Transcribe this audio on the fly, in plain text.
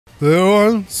There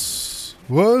once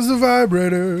was a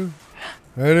vibrator,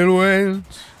 and it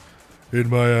went in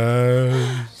my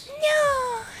eyes.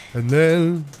 No. And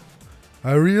then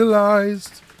I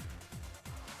realized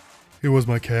it was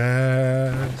my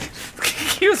cat.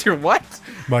 He was your what?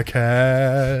 My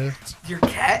cat. Your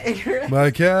cat in your... My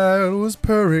cat was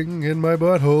purring and my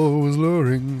butthole was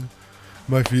luring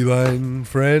my feline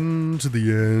friend to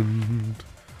the end.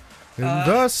 And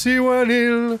thus he went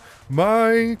in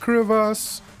my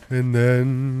crevasse, and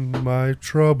then my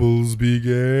troubles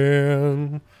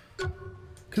began.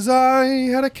 'Cause I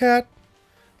had a cat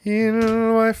in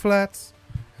my flats,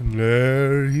 and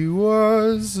there he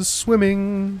was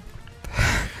swimming.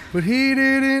 But he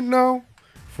didn't know,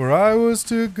 for I was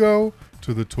to go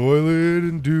to the toilet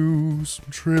and do some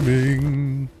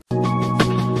trimming.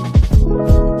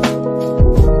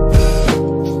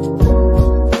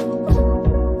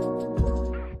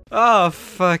 Oh,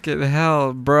 fucking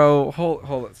hell, bro.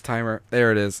 Hold its timer.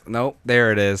 There it is. Nope,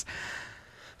 there it is.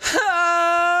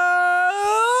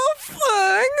 Oh,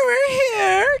 fuck, we're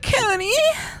here, Cody.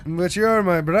 But you're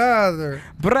my brother.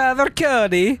 Brother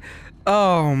Cody.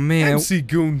 Oh, man. MC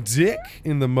Goon Dick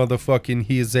in the motherfucking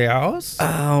his house.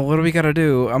 Oh, what do we gotta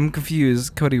do? I'm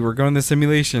confused. Cody, we're going to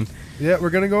simulation. Yeah, we're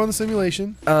gonna go on the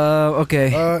simulation.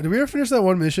 Okay. Did we ever finish that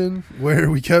one mission where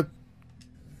we kept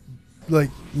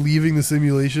like leaving the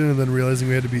simulation and then realizing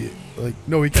we had to be like,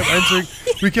 no, we kept entering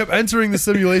we kept entering the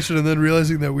simulation and then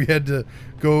realizing that we had to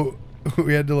go,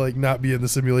 we had to like not be in the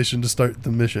simulation to start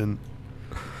the mission.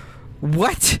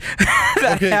 What?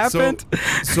 That happened?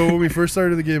 So when we first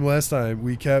started the game last time,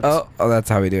 we kept Oh, that's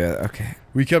how we do it. Okay.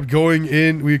 we kept going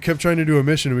in, we kept trying to do a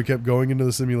mission and we kept going into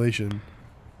the simulation.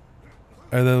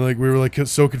 And then like we were like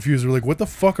so confused. We're like, what the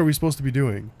fuck are we supposed to be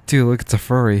doing? Dude, look, it's a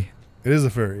furry. It is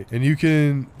a furry, and you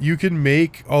can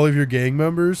make all of your gang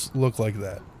members look like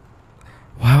that.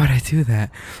 Why would I do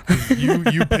that?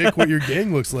 You pick what your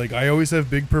gang looks like. I always have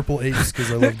big purple apes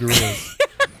because I love gorillas.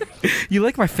 You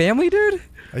like my family, dude?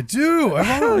 I do.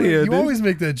 You always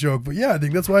make that joke, but yeah, I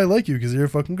think that's why I like you, because you're a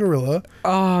fucking gorilla.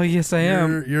 Oh, yes, I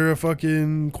am. You're a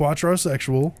fucking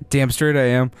quattrosexual. Damn straight I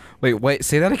am. Wait,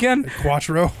 say that again?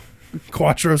 Quattrosexual.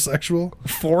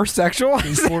 Four-sexual?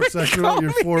 You're four-sexual.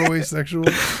 You're four-way sexual.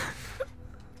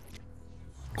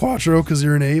 Quattro, because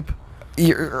you're an ape.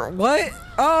 You're what?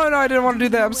 Oh, no, I didn't want to do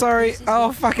that. I'm sorry.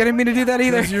 Oh, fuck, I didn't mean to do that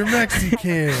either. Because you're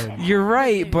Mexican. You're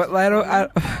right, but I don't...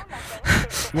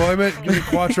 Well, I meant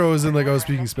quattro as in like I was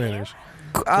speaking Spanish.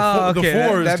 Oh,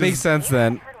 okay, that makes sense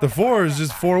then. The four is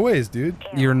just four ways, dude.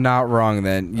 You're not wrong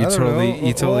then. You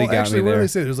totally got actually, me what there. do they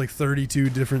say? There's like 32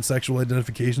 different sexual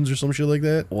identifications or some shit like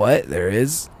that. What? There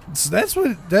is? So I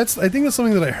think that's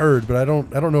something that I heard, but I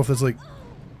don't know if that's like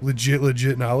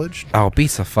legit knowledge. Oh,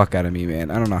 beats the fuck out of me,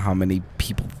 man. I don't know how many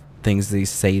things they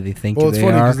say they think well, it's they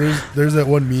funny are. because there's that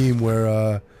one meme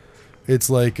where it's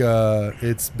like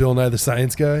it's Bill Nye the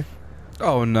Science Guy.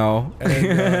 Oh no.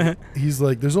 And he's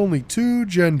like, there's only 2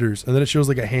 genders, and then it shows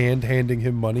like a hand handing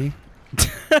him money.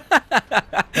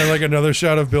 And like another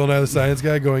shot of Bill Nye the Science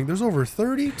Guy going, there's over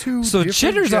 32 so different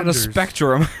genders on a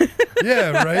spectrum.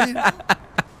 Yeah, right?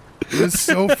 It's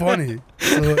so funny.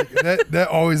 So like, that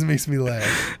always makes me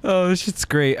laugh. Oh, this shit's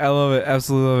great. I love it.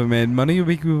 Absolutely love it, man. Money will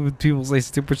make people say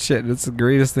stupid shit. It's the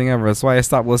greatest thing ever. That's why I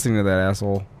stopped listening to that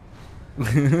asshole.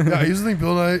 Yeah, I used to think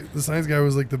Bill Nye the Science Guy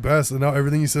was like the best, and now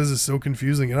everything he says is so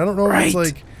confusing. And I don't know if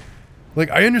it's like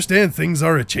I understand things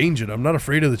are a changing. I'm not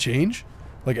afraid of the change,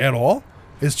 like at all.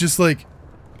 It's just like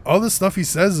all the stuff he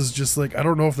says is just like I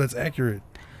don't know if that's accurate.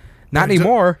 Not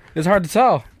anymore. It's hard to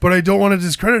tell. But I don't want to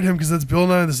discredit him because that's Bill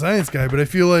Nye the Science Guy. But I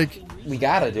feel like we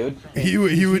gotta, dude. He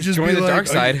would just join be the like, dark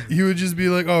side. He would just be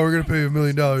like, oh, we're gonna pay you $1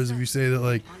 million if you say that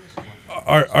like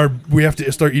we have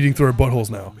to start eating through our buttholes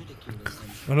now.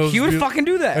 He would fucking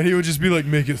do that. And he would just be like,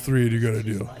 make it 3 and you got a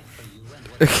deal.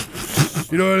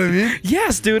 You know what I mean?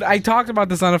 Yes, dude. I talked about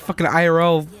this on a fucking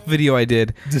IRL video I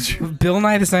did. Did you? Bill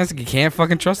Nye the Science Guy. You can't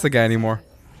fucking trust the guy anymore.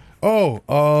 Oh,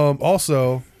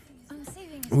 also,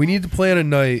 we need to plan a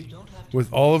night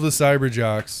with all of the cyber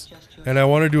jocks, and I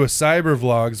want to do a cyber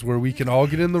vlogs where we can all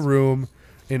get in the room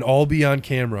and all be on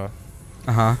camera.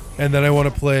 Uh-huh. And then I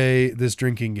want to play this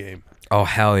drinking game. Oh,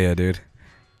 hell yeah, dude.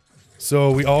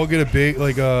 So we all get a big,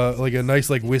 like a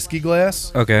nice like whiskey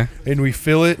glass. Okay. And we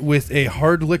fill it with a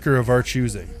hard liquor of our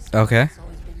choosing. Okay.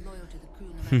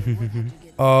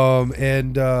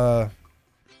 And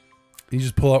you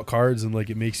just pull out cards and like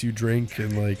it makes you drink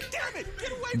and like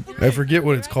I forget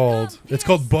what it's called. It's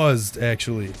called Buzzed,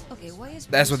 actually.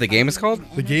 That's what the game is called?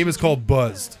 The game is called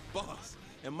Buzzed.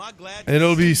 And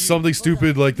it'll be something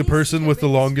stupid like the person with the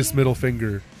longest middle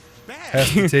finger has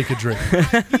to take a drink.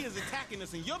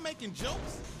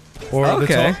 Or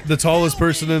Okay. the tallest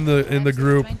person in the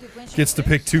group gets to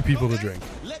pick 2 people to drink.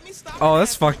 Oh,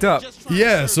 that's fucked up.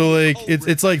 Yeah, so like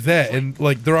it's like that, and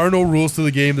like there are no rules to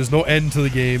the game. There's no end to the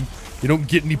game. You don't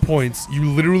get any points. You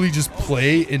literally just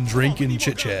play and drink and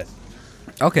chit chat.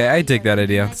 Okay, I dig that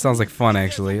idea. It sounds like fun,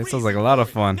 actually. It sounds like a lot of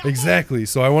fun. Exactly.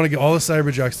 So I want to get all the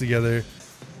cyber jocks together.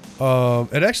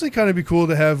 It'd actually kind of be cool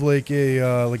to have like a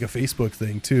Facebook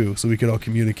thing too, so we could all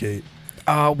communicate.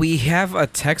 We have a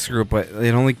text group, but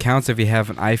it only counts if you have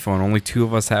an iPhone. Only 2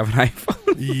 of us have an iPhone.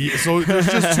 Yeah, so there's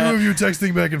just 2 of you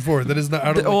texting back and forth. That is not.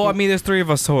 I mean, there's 3 of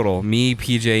us total. Me,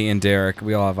 PJ, and Derek.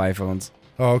 We all have iPhones.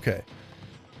 Oh, okay.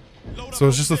 So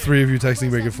it's just the 3 of you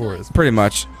texting back and forth. Pretty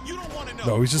much.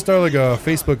 No, we should start like a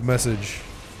Facebook message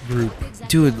group.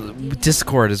 Dude,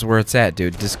 Discord is where it's at,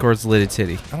 dude. Discord's litty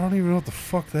titty. I don't even know what the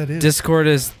fuck that is. Discord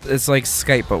it's like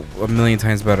Skype, but a million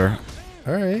times better.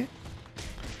 All right.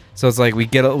 So it's like we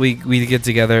get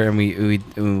together and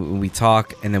we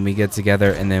talk, and then we get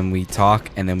together and then we talk,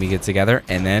 and then we get together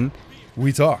and then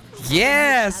we talk.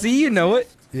 Yeah, see, you know it.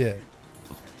 Yeah.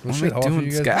 Well, What shit, am I how often doing,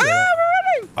 you guys Sky? do that?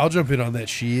 We're running. I'll jump in on that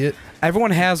shit. Everyone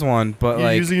has one, but You're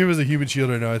like using him as a human shield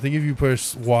right now. I think if you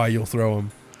push Y, you'll throw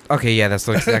him. okay, yeah, that's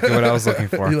exactly what I was looking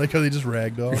for. You like how they just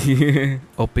ragdoll?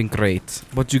 Open crate.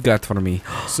 What you got for me?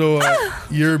 So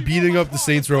you're beating up the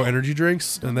Saints Row energy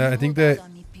drinks, and I think that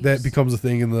becomes a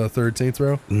thing in the 3rd Saints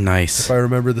Row. Nice. If I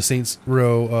remember the Saints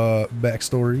Row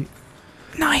backstory.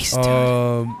 Nice, dude.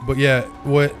 But yeah,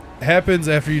 what happens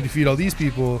after you defeat all these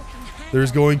people?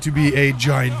 There's going to be a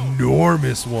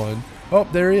ginormous one. Oh,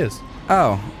 there he is.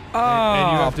 Oh. Oh,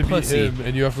 and you have to pussy. beat him,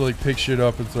 and you have to like pick shit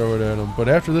up and throw it at him. But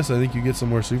after this, I think you get some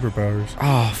more superpowers.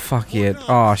 Oh, fuck it.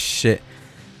 Oh, shit.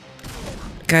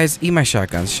 Guys, eat my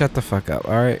shotguns. Shut the fuck up.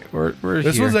 All right, we're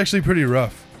This here. one's actually pretty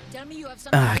rough. Give me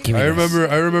I this.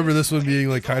 remember this one being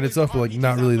like kind of tough, but like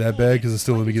not really that bad because it's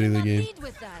still in the beginning of the game.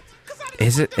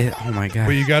 Is it? Oh my god.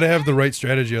 But you gotta have the right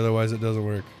strategy, otherwise it doesn't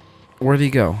work. Where'd he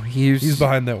go? He's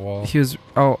behind that wall. He was.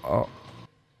 Oh.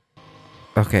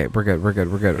 Okay, we're good.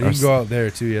 And you can go out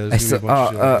there too. Yeah. There's gonna be a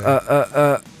bunch of shit out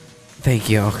there. Thank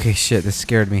you. Okay, shit. This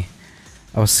scared me.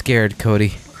 I was scared,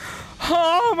 Cody.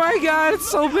 Oh my god,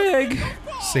 it's so big.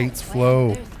 Saints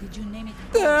Flow.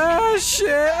 Oh shit.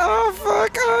 Oh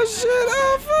fuck. Oh shit.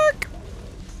 Oh fuck.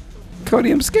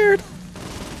 Cody, I'm scared.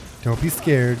 Don't be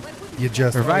scared. You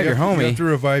just Revive your homie. You have to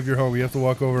revive your homie. You have to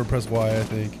walk over and press Y, I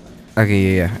think.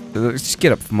 Okay, yeah. Just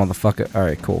get up, motherfucker. All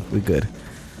right, cool. We good.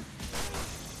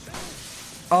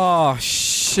 Oh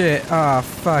shit. Oh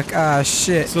fuck. Ah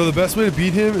shit. So the best way to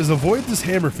beat him is avoid this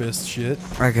hammer fist shit.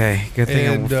 Okay, good thing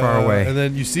I'm far away. And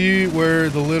then you see where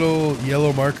the little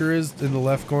yellow marker is in the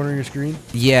left corner of your screen?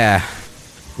 Yeah.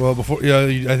 Well, before, yeah,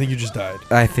 I think you just died.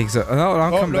 I think so. No,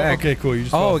 I'll come back. Okay, cool. You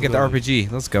just Oh, fell we off get the building.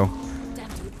 RPG. Let's go.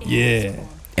 Yeah.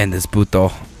 End this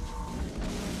puto.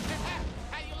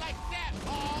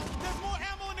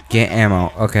 Get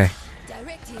ammo. Okay.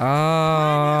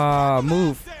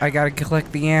 Move. I gotta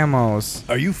collect the ammos.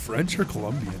 Are you French or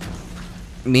Colombian?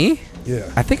 Me?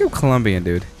 Yeah. I think I'm Colombian,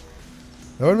 dude.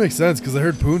 That would make sense because I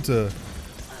heard Punta.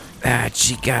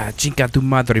 Chica tu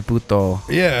madre puto.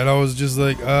 Yeah, and I was just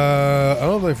like, I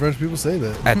don't think French people say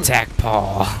that. Attack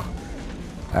Paul.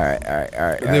 Alright.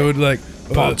 And they would like,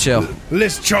 Paul, chill.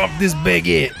 Let's chop this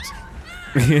baguette.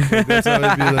 Like, that's how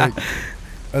they'd be like.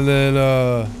 And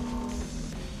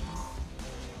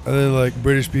then like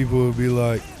British people would be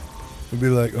like,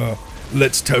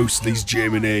 let's toast these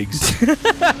jam and eggs.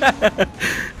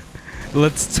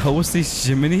 Let's toast these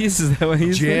chimneys? Is that what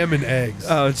he's Jam and eggs.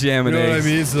 Oh, jam and You know eggs.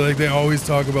 what I mean? So like they always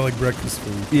talk about like breakfast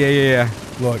food. Yeah.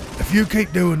 Like, if you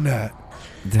keep doing that,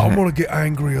 I'm gonna get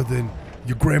angrier than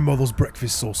your grandmother's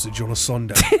breakfast sausage on a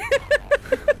Sunday.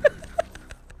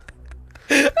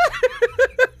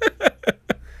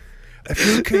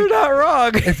 You're not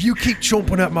wrong. If you keep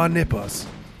chomping at my nippers,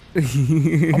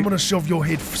 I'm gonna shove your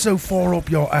head so far up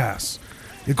your ass,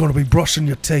 you're gonna be brushing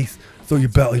your teeth through your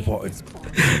belly button.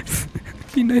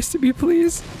 Be nice to me,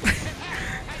 please.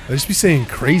 I just be saying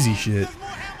crazy shit.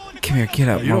 Come here, get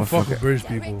up, You don't fuck motherfucker. with British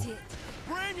people.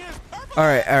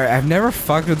 Alright. I've never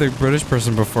fucked with a British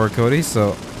person before, Cody,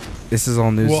 so this is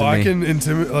all news to me. Well, I can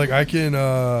intimidate. Like I can.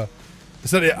 I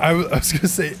was gonna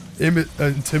say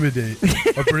intimidate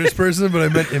a British person, but I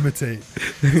meant imitate.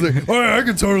 It's like, oh yeah, I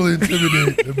can totally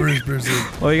intimidate a British person.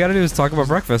 All you gotta do is talk about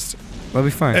breakfast. That'll be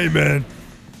fine. Hey man,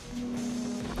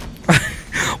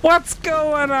 What's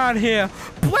going on here?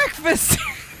 Breakfast!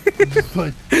 just be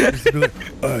like,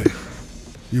 hey,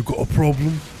 you got a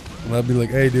problem? And I'd be like,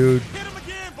 hey dude,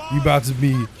 you're about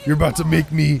to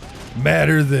make me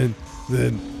madder than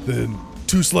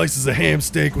 2 slices of ham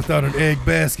steak without an egg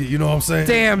basket. You know what I'm saying?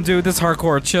 Damn, dude, this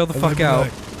hardcore. Chill the And fuck they'd be out.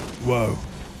 like, Whoa,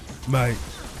 mate.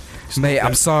 Mate,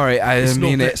 I'm sorry. I didn't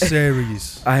mean it.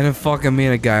 Serious. I didn't fucking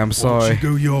mean it, guy. I'm sorry. Once you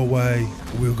go your way,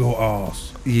 we'll go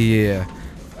ours. Yeah,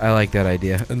 I like that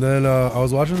idea. And then I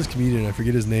was watching this comedian. I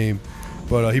forget his name,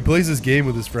 but he plays this game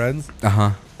with his friends.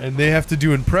 And they have to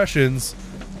do impressions,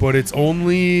 but it's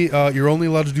only you're only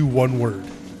allowed to do one word.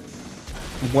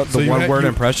 What the one word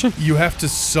impression? You have to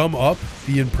sum up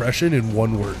the impression in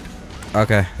one word.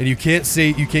 Okay. And you can't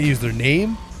use their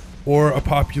name or a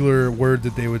popular word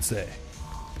that they would say.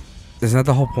 Isn't that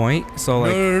the whole point? So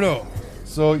like No.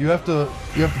 So you have to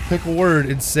pick a word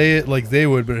and say it like they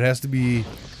would, but it has to be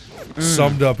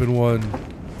summed up in one.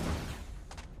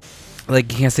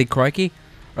 Like you can't say crikey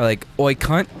or like oi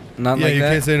cunt. Not like that. Yeah, you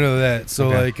can't say none of that. So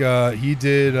like he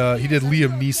did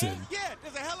Liam Neeson,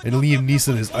 and Liam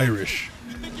Neeson is Irish,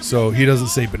 so he doesn't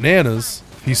say bananas.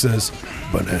 He says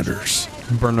bananers.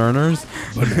 Bernerners.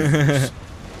 Bananas.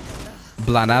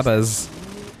 Blanabas.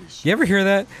 You ever hear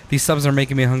that? These subs are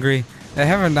making me hungry.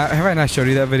 Have I not showed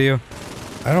you that video?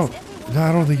 I don't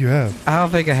think you have. I don't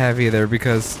think I have either,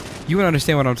 because you would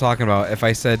understand what I'm talking about. If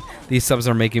I said these subs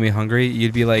are making me hungry,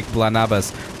 you'd be like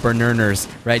Blanabas, Bernerners,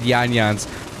 Red Yan-Yans,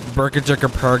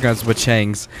 Burka-Jerka Perguns with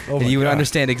Changs. Oh and you would God.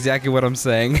 understand exactly what I'm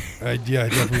saying. I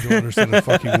definitely don't understand the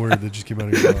fucking word that just came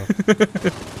out of your mouth.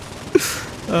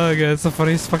 Oh god, it's the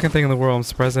funniest fucking thing in the world. I'm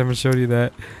surprised I haven't showed you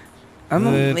that. I'm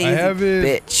a lazy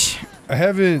bitch. I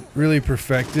haven't really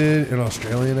perfected an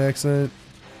Australian accent.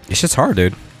 It's just hard,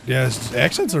 dude. Yeah,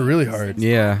 accents are really hard.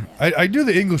 Yeah. I do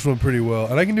the English one pretty well,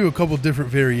 and I can do a couple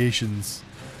different variations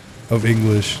of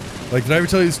English. Like, did I ever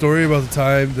tell you the story about the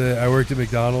time that I worked at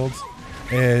McDonald's?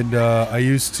 And I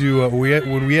used to,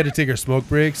 when we had to take our smoke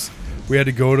breaks, we had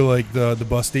to go to like the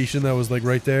bus station that was like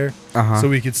right there, so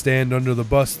we could stand under the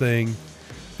bus thing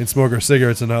and smoke our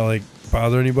cigarettes and not like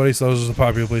bother anybody. So that was just a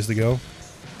popular place to go.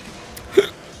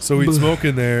 So we'd smoke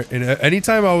in there, and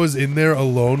anytime I was in there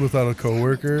alone without a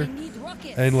coworker,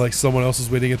 and like someone else was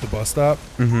waiting at the bus stop,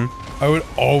 I would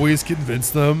always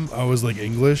convince them I was like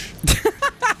English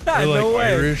or like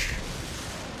Irish.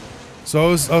 So I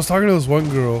was talking to this one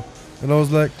girl, and I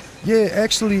was like, yeah,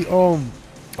 actually, I'm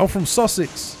from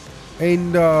Sussex,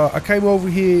 and I came over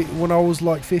here when I was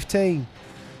like 15.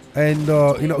 And,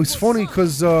 you know, it's funny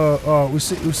because we're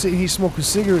sitting here smoking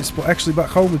cigarettes, but actually back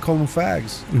home we call them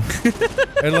fags.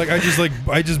 And, like,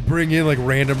 I just bring in, like,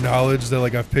 random knowledge that,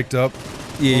 like, I've picked up.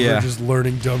 Yeah. Just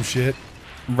learning dumb shit.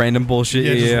 Random bullshit.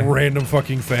 Yeah, Yeah. just random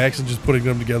fucking facts and just putting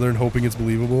them together and hoping it's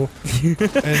believable.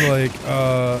 And, like,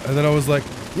 and then I was like,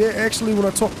 yeah, actually, when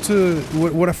I talked to,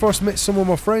 when I first met some of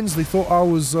my friends, they thought I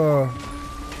was,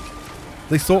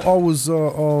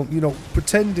 you know,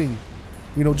 pretending.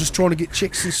 You know, just trying to get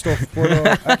chicks and stuff. But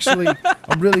actually,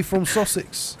 I'm really from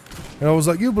Sussex. And I was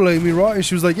like, you believe me, right? And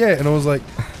she was like, yeah. And I was like,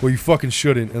 well, you fucking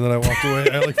shouldn't. And then I walked away.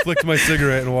 I like flicked my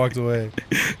cigarette and walked away.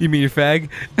 You mean your fag?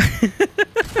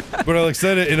 But I like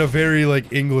said it in a very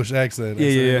like English accent. I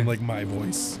said it Yeah. in like my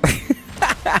voice.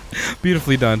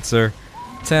 Beautifully done, sir.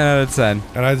 10 out of 10.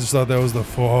 And I just thought that was the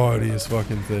funniest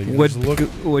fucking thing.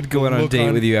 Would go on a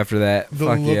date with you after that. The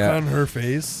Fuck look yeah. on her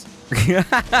face.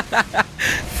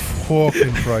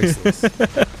 Fucking priceless.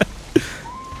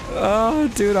 Oh,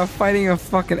 dude, I'm fighting a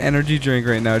fucking energy drink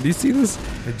right now. Do you see this?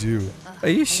 I do. Are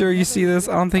you sure you see this?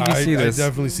 I don't think you see this. I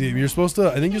definitely see him. I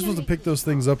think you're supposed to pick those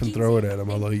things up and throw it at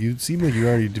him, although you seem like you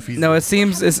already defeated No, him.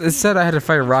 it said I had to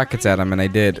fire rockets at him, and I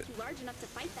did.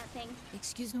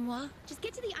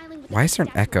 Why is there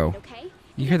an echo?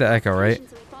 You hear the echo, right?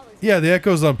 Yeah, the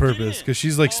echo's on purpose, because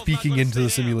she's like speaking into the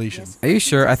simulation. Are you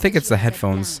sure? I think it's the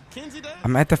headphones.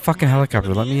 I'm at the fucking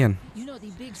helicopter. Let me in.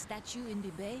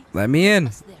 Let me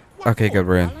in. Okay, good,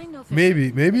 we're in. Maybe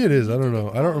it is. I don't know.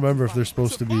 I don't remember if they're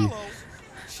supposed to be.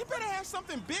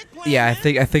 Yeah, I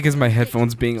think it's my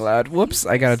headphones being loud. Whoops,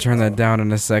 I gotta turn that down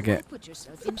in a second.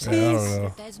 Yeah, I don't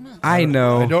know. I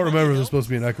know. I don't remember if there's supposed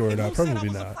to be an echo or not. Probably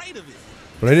not.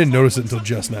 But I didn't notice it until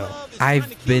just now.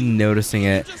 I've been noticing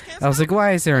it. I was like,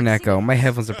 why is there an echo? My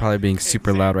headphones are probably being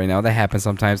super loud right now. That happens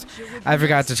sometimes. I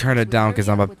forgot to turn it down because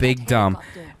I'm a big dumb.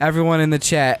 Everyone in the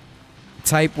chat,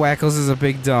 type Wickkles is a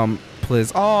big dumb,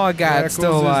 please. Oh, God, it's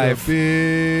still alive. Is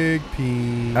a big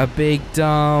peen. A big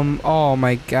dumb. Oh,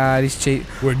 my God. He's chasing.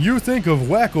 When you think of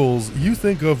Wickkles, you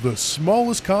think of the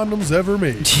smallest condoms ever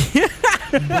made.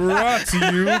 Brought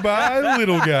to you by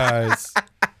Little Guys.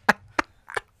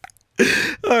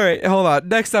 All right, hold on.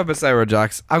 Next up at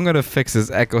CyberJocks, I'm going to fix this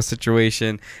echo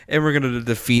situation, and we're going to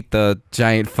defeat the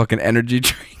giant fucking energy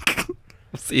drink.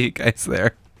 We'll see you guys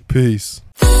there. Peace.